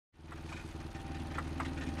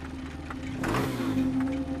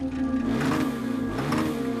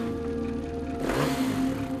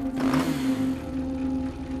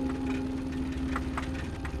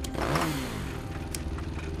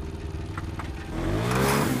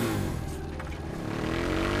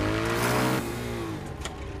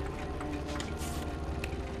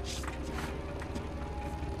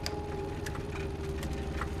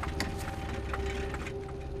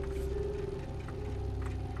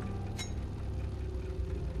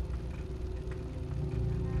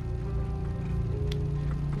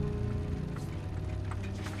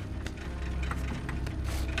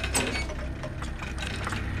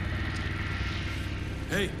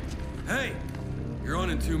You're on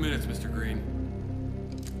in 2 minutes, Mr. Greene.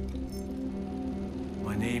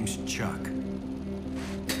 My name's Chuck.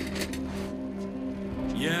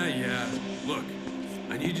 Yeah. Look,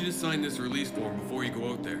 I need you to sign this release form before you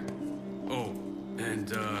go out there. Oh,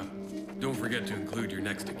 and, don't forget to include your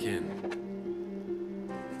next of kin.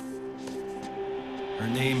 Her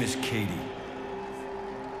name is Katie.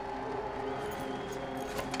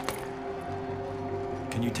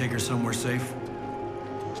 Can you take her somewhere safe?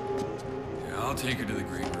 Yeah, I'll take her to the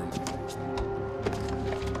green room.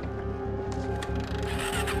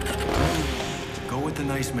 Go with the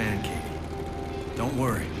nice man, Katie. Don't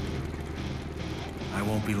worry. I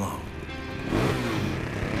won't be long.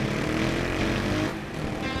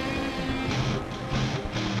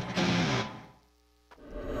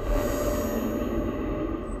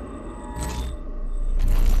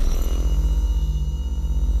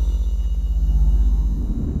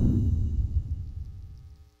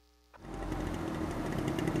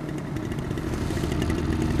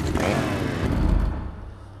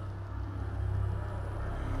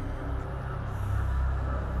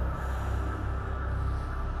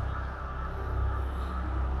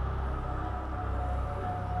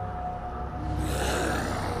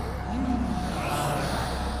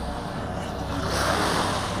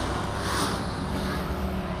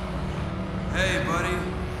 Hey, buddy.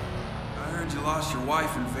 I heard you lost your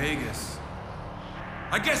wife in Vegas.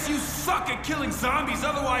 I guess you suck at killing zombies,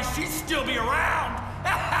 otherwise she'd still be around!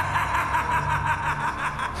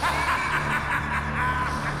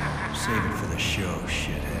 Save it for the show,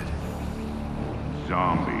 shithead.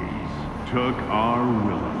 Zombies took our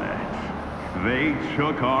Willamette. They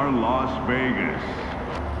took our Las Vegas.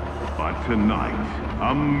 But tonight,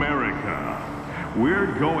 America,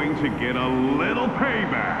 we're going to get a little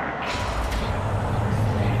payback.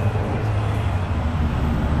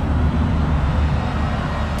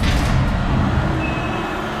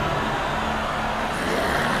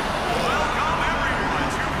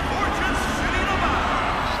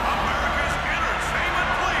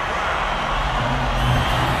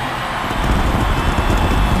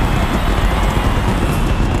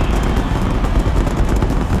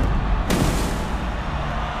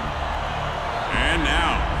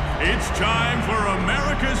 It's time for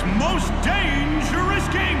America's most dangerous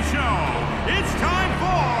game show. It's time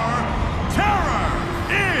for Terror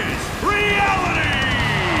is Reality!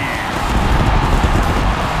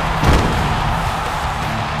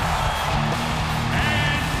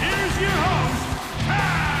 And here's your host,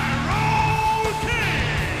 Carol King!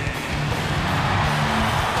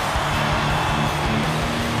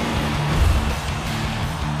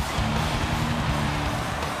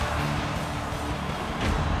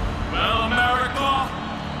 Well, America,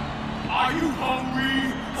 are you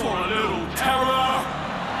hungry for a little terror?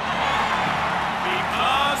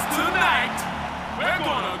 Because tonight, we're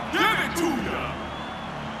gonna give it to you.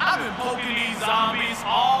 I've been poking these zombies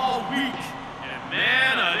all week, and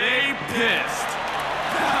man, are they pissed.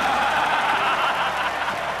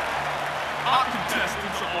 Our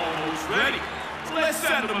contestants are almost ready, so let's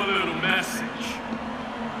send them a little message.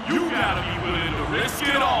 You gotta be willing to risk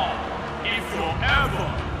it all if you're ever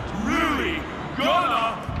really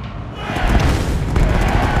gonna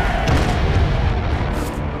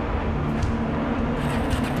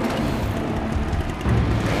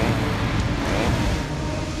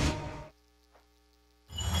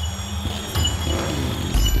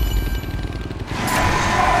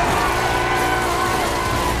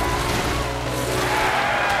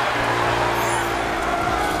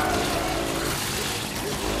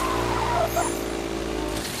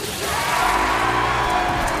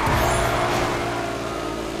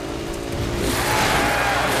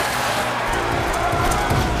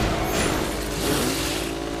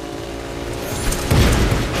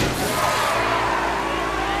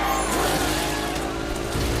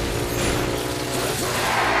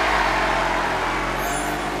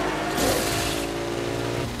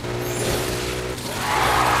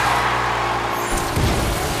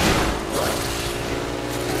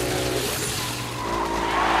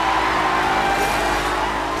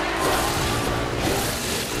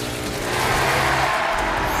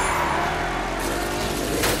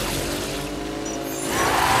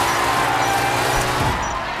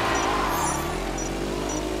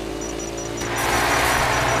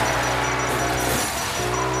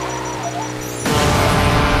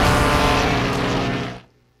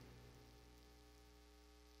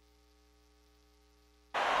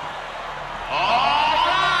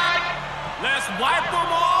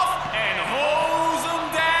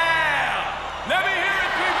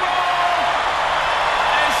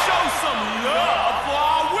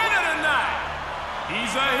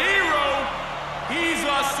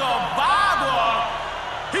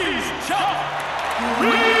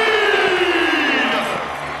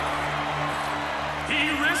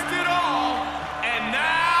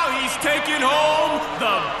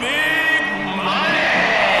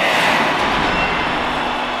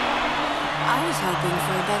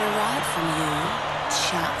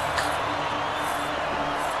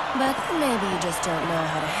just don't know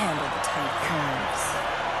how to handle the tight curves.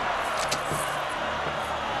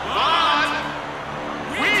 But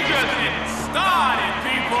we just getting started,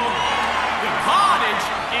 people. The carnage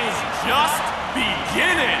is just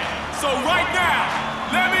beginning. So right now,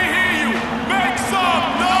 let me hear you make some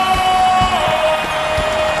noise!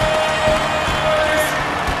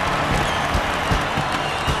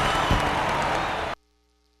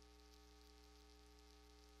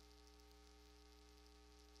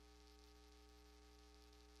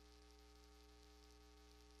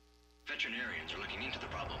 Veterinarians are looking into the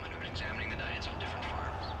problem and have been examining the diets on different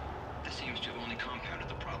farms. This seems to have only compounded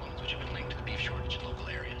the problems which have been linked to the beef shortage in local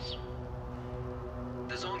areas.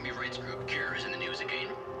 The zombie rights group CURE is in the news again.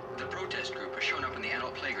 The protest group has shown up in the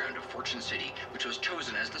adult playground of Fortune City, which was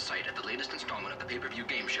chosen as the site of the latest installment of the pay-per-view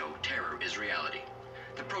game show, Terror is Reality.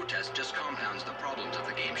 The protest just compounds the problems of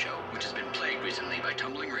the game show, which has been plagued recently by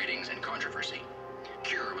tumbling ratings and controversy.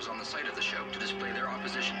 CURE was on the site of the show to display their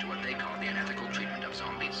opposition to what they call the unethical treatment of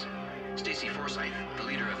zombies. Stacy Forsyth, the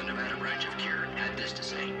leader of the Nevada branch of CURE, had this to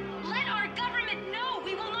say. Let our government know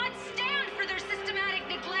we will not stand for their systematic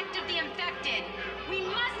neglect of the infected. We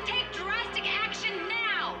must take drastic action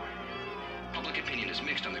now! Public opinion is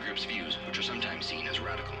mixed on the group's views, which are sometimes seen as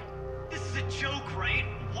radical. This is a joke, right?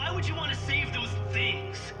 Why would you want to save those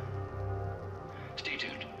things? Stay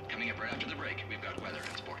tuned. Coming up right after the break, we've got weather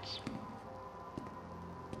and sports.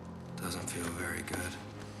 Doesn't feel very good,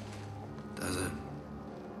 does it?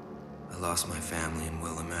 I lost my family in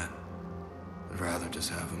Willamette. I'd rather just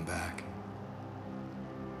have him back.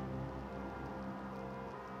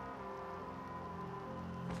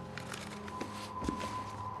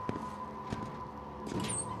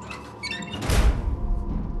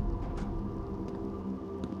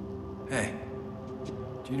 Hey,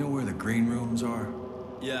 do you know where the green rooms are?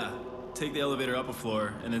 Yeah, take the elevator up a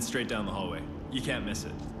floor and then straight down the hallway. You can't miss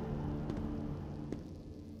it.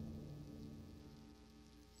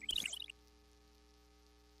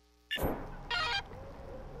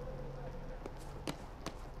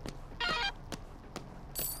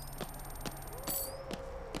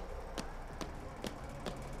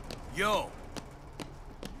 Yo!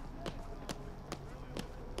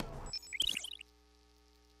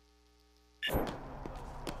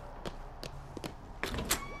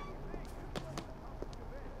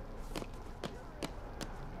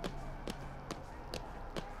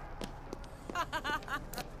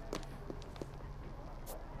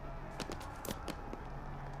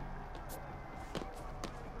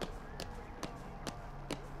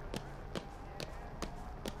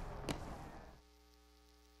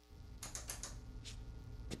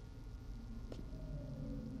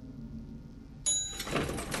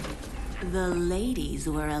 The ladies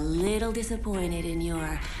were a little disappointed in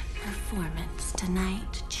your performance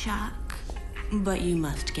tonight, Chuck. But you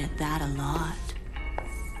must get that a lot.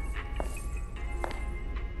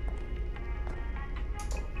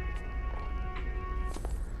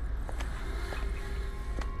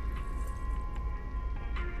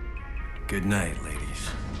 Good night, ladies.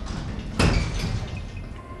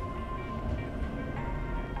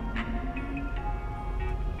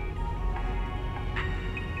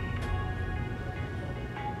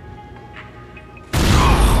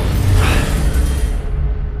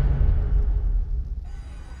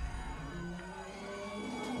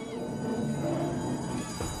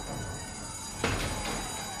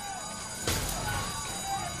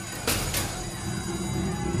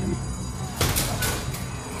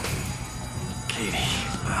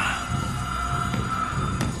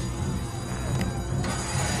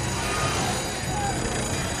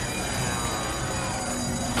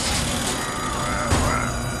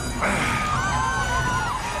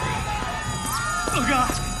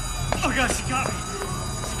 Oh god, she got me!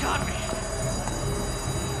 She got me!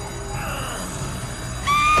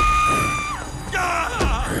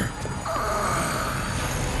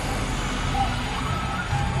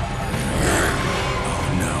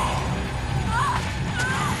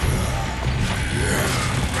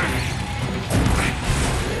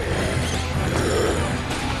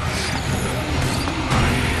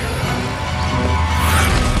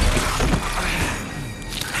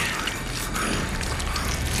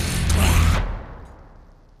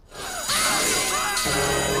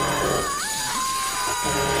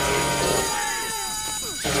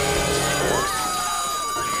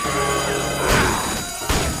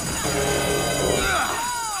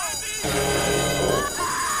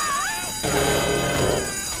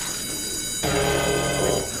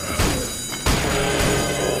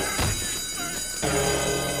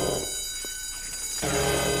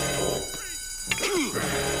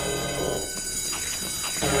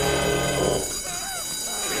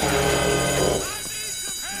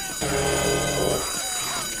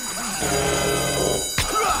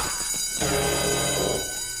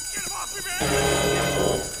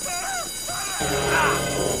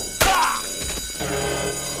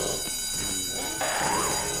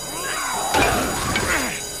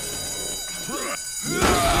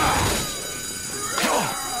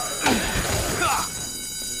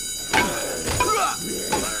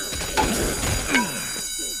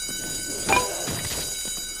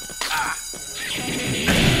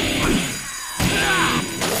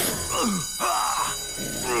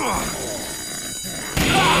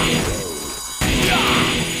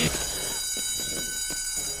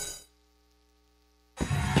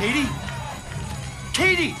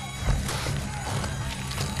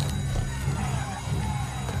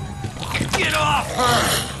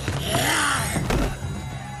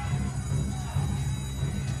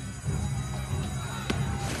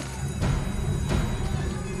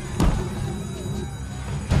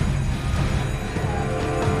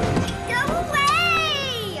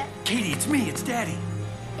 Katie, it's me, it's Daddy.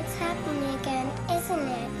 It's happening again, isn't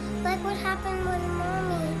it? Like what happened with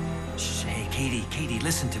Mommy. Shh, hey, Katie,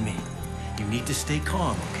 listen to me. You need to stay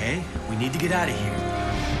calm, okay? We need to get out of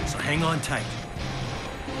here. So hang on tight.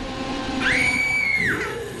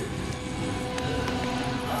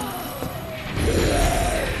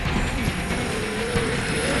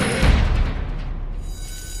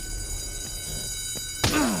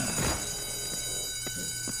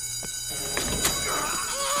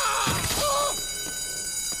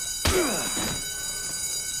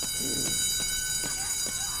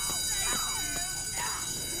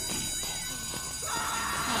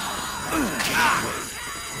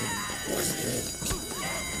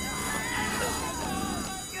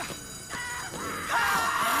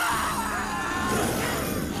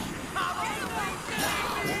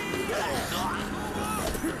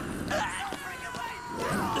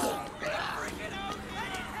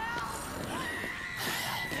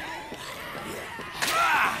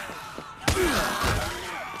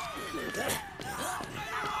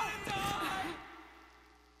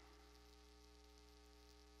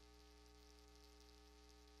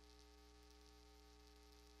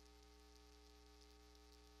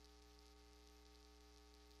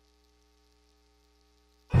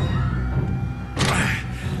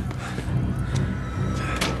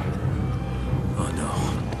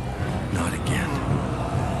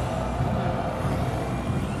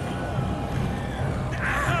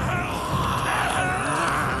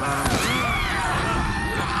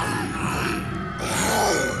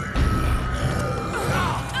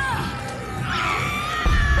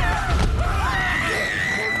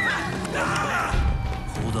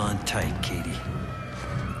 Tight, Katie.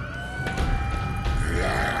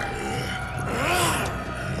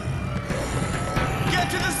 Get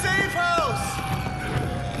to the safe house!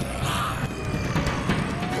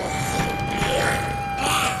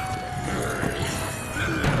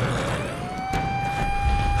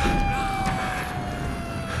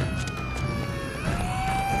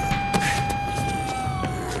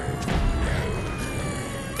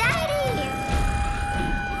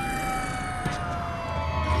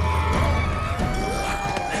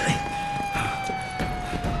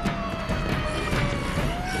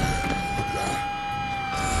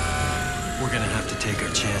 We're gonna have to take our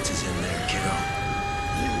chances in there, kiddo.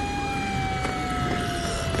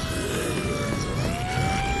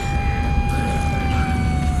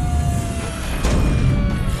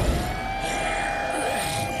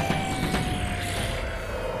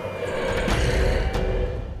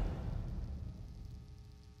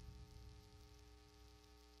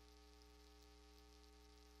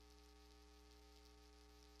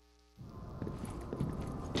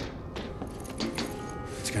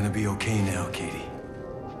 It's gonna be okay now, Katie.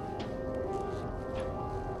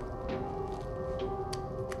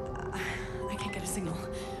 I can't get a signal.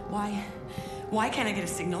 Why? Why can't I get a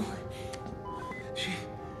signal?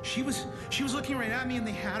 She was looking right at me and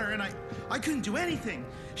they had her and I couldn't do anything.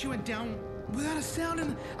 She went down without a sound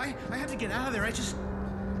and I had to get out of there. I just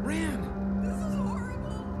ran. This is horrible.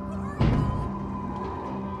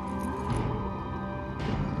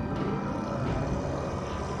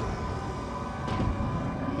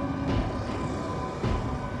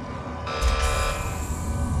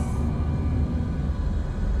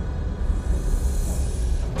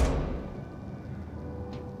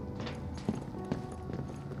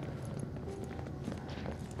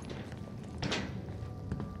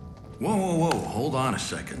 Whoa. Hold on a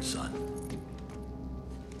second, son.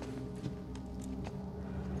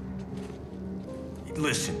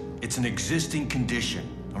 Listen, it's an existing condition,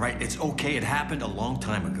 all right? It's okay, it happened a long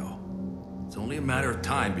time ago. It's only a matter of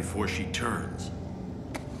time before she turns.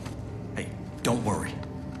 Hey, don't worry.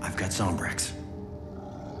 I've got Zombrex.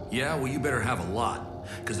 Yeah, well, you better have a lot,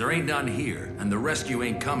 because there ain't none here, and the rescue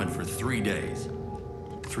ain't coming for 3 days.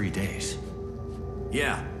 3 days?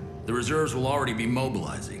 Yeah, the reserves will already be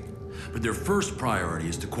mobilizing. But their first priority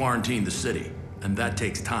is to quarantine the city, and that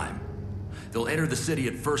takes time. They'll enter the city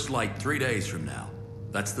at first light 3 days from now.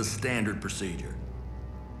 That's the standard procedure.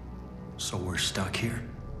 So we're stuck here?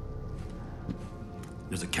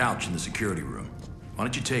 There's a couch in the security room. Why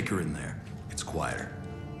don't you take her in there? It's quieter.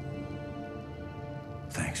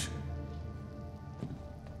 Thanks.